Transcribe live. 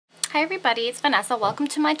Hi everybody, it's Vanessa. Welcome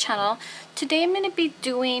to my channel. Today I'm going to be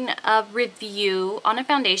doing a review on a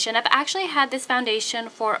foundation. I've actually had this foundation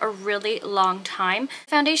for a really long time.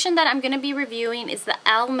 The foundation that I'm going to be reviewing is the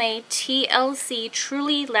Almay TLC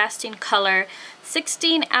Truly Lasting Color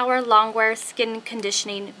 16-Hour Longwear Skin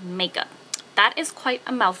Conditioning Makeup. That is quite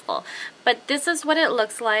a mouthful, but this is what it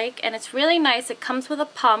looks like, and it's really nice. It comes with a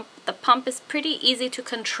pump. The pump is pretty easy to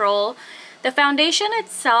control. The foundation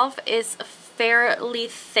itself is fairly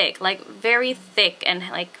thick, like very thick, and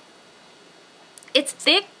like it's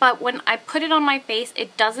thick, but when I put it on my face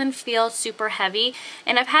it doesn't feel super heavy.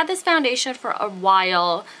 And I've had this foundation for a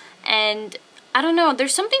while, and I don't know,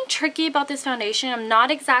 there's something tricky about this foundation. I'm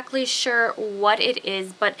not exactly sure what it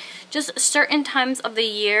is, but just certain times of the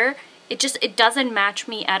year it doesn't match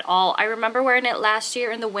me at all. I remember wearing it last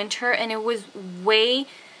year in the winter, and it was way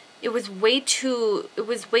too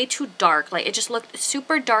dark. Like, it just looked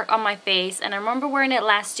super dark on my face. And I remember wearing it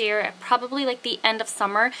last year at probably like the end of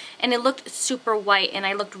summer, and it looked super white and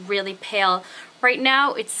I looked really pale. Right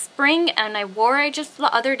now it's spring, and I wore it just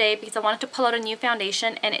the other day because I wanted to pull out a new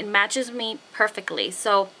foundation, and it matches me perfectly.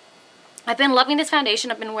 So I've been loving this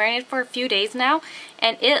foundation. I've been wearing it for a few days now,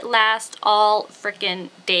 and it lasts all freaking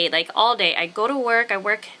day, like all day. I go to work, I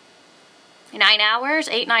work 9 hours,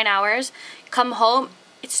 8-9 hours, come home,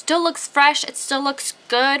 it still looks fresh, it still looks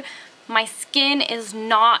good. My skin is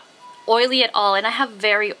not oily at all, and I have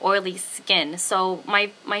very oily skin, so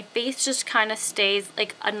my face just kind of stays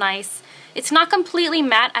like a nice, it's not completely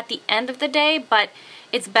matte at the end of the day, but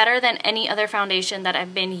it's better than any other foundation that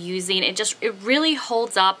I've been using. It really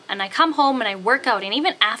holds up. And I come home and I work out, and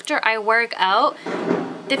even after I work out, oh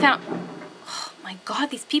my god,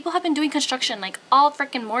 these people have been doing construction like all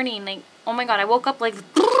freaking morning. Like, oh my god, I woke up like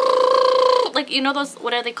you know those,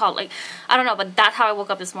 what are they called? Like, I don't know, but that's how I woke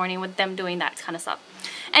up this morning, with them doing that kind of stuff.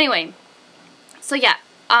 Anyway, so yeah,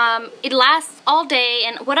 it lasts all day.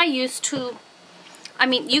 And what I used to, I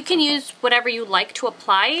mean, you can use whatever you like to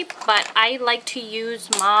apply, but I like to use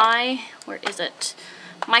my, where is it?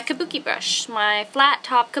 My kabuki brush, my flat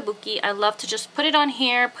top kabuki. I love to just put it on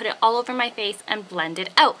here, put it all over my face, and blend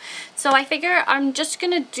it out. So I figure I'm just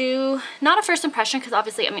gonna do, not a first impression, because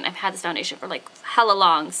obviously, I mean, I've had this foundation for like hella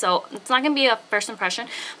long, so it's not gonna be a first impression,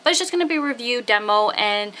 but it's just gonna be a review demo,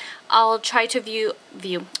 and I'll try to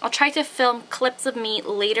I'll try to film clips of me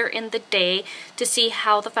later in the day to see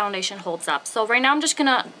how the foundation holds up. So right now I'm just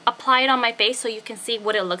gonna apply it on my face so you can see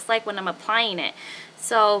what it looks like when I'm applying it.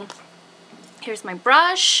 So here's my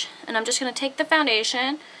brush, and I'm just going to take the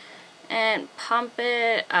foundation and pump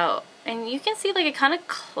it out. And you can see like it kind of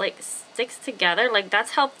like sticks together. Like,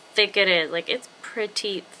 that's how thick it is. Like, it's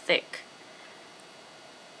pretty thick.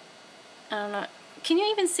 I don't know. Can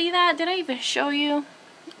you even see that? Did I even show you?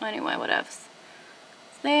 Anyway, whatever.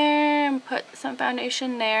 There, and put some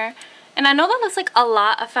foundation there. And I know that looks like a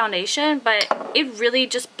lot of foundation, but it really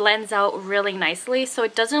just blends out really nicely, so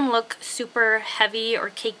it doesn't look super heavy or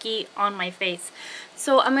cakey on my face.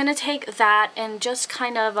 So I'm going to take that and just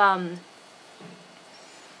kind of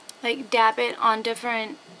like dab it on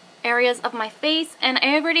different areas of my face. And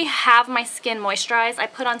I already have my skin moisturized. I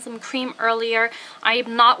put on some cream earlier.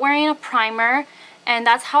 I'm not wearing a primer, and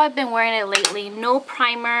that's how I've been wearing it lately. No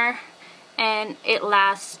primer, and it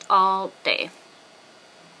lasts all day.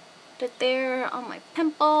 It there on my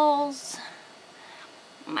pimples,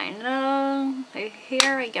 my nose, right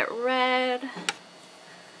here I get red,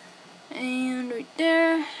 and right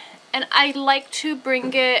there. And I like to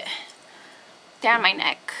bring it down my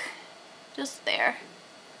neck, just there.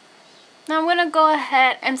 Now I'm gonna go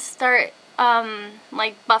ahead and start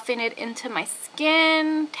like buffing it into my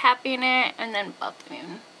skin, tapping it, and then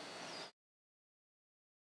buffing.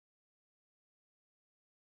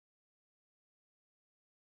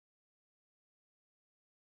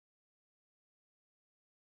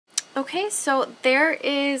 Okay, so there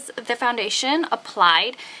is the foundation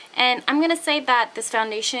applied, and I'm gonna say that this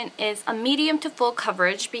foundation is a medium to full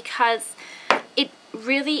coverage because it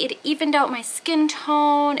evened out my skin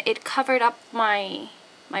tone. It covered up my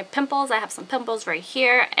pimples. I have some pimples right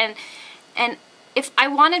here, and if I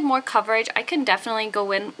wanted more coverage, I can definitely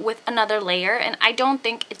go in with another layer, and I don't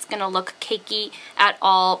think it's gonna look cakey at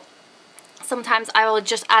all. Sometimes I will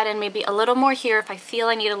just add in maybe a little more here if I feel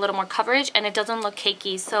I need a little more coverage, and it doesn't look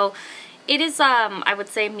cakey. So it is, I would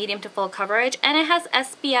say, medium to full coverage, and it has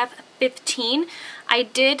SPF 15. I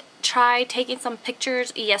did try taking some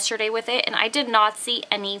pictures yesterday with it, and I did not see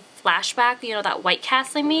any flashback, you know, that white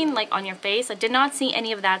cast, I mean, like on your face. I did not see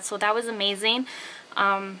any of that, so that was amazing.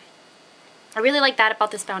 I really like that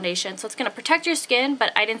about this foundation. So it's going to protect your skin,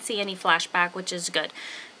 but I didn't see any flashback, which is good.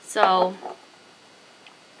 So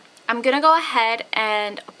I'm gonna go ahead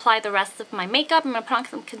and apply the rest of my makeup. I'm gonna put on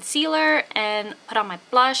some concealer and put on my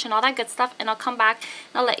blush and all that good stuff, and I'll come back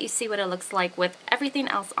and I'll let you see what it looks like with everything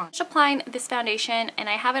else on. I'm just applying this foundation and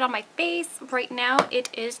I have it on my face right now. It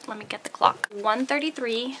is, let me get the clock,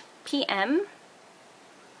 1:33 p.m.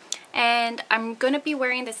 and I'm gonna be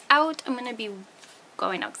wearing this out. I'm gonna be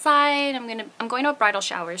going outside. I'm going to a bridal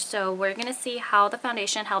shower, so we're gonna see how the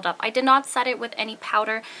foundation held up. I did not set it with any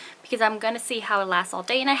powder because I'm gonna see how it lasts all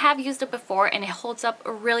day, and I have used it before and it holds up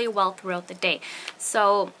really well throughout the day.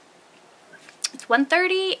 So it's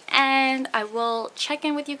 1:30 and I will check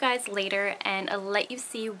in with you guys later and I'll let you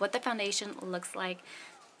see what the foundation looks like.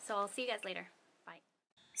 So I'll see you guys later.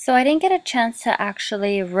 So I didn't get a chance to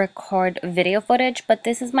actually record video footage, but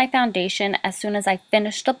this is my foundation as soon as I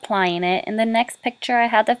finished applying it. In the next picture, I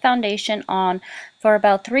had the foundation on for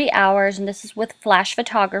about 3 hours, and this is with flash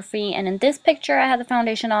photography. And in this picture, I had the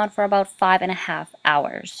foundation on for about 5.5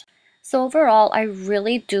 hours. So overall, I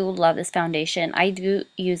really do love this foundation. I do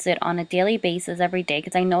use it on a daily basis every day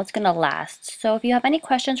because I know it's going to last. So if you have any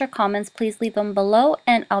questions or comments, please leave them below,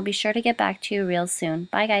 and I'll be sure to get back to you real soon.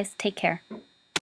 Bye guys, take care.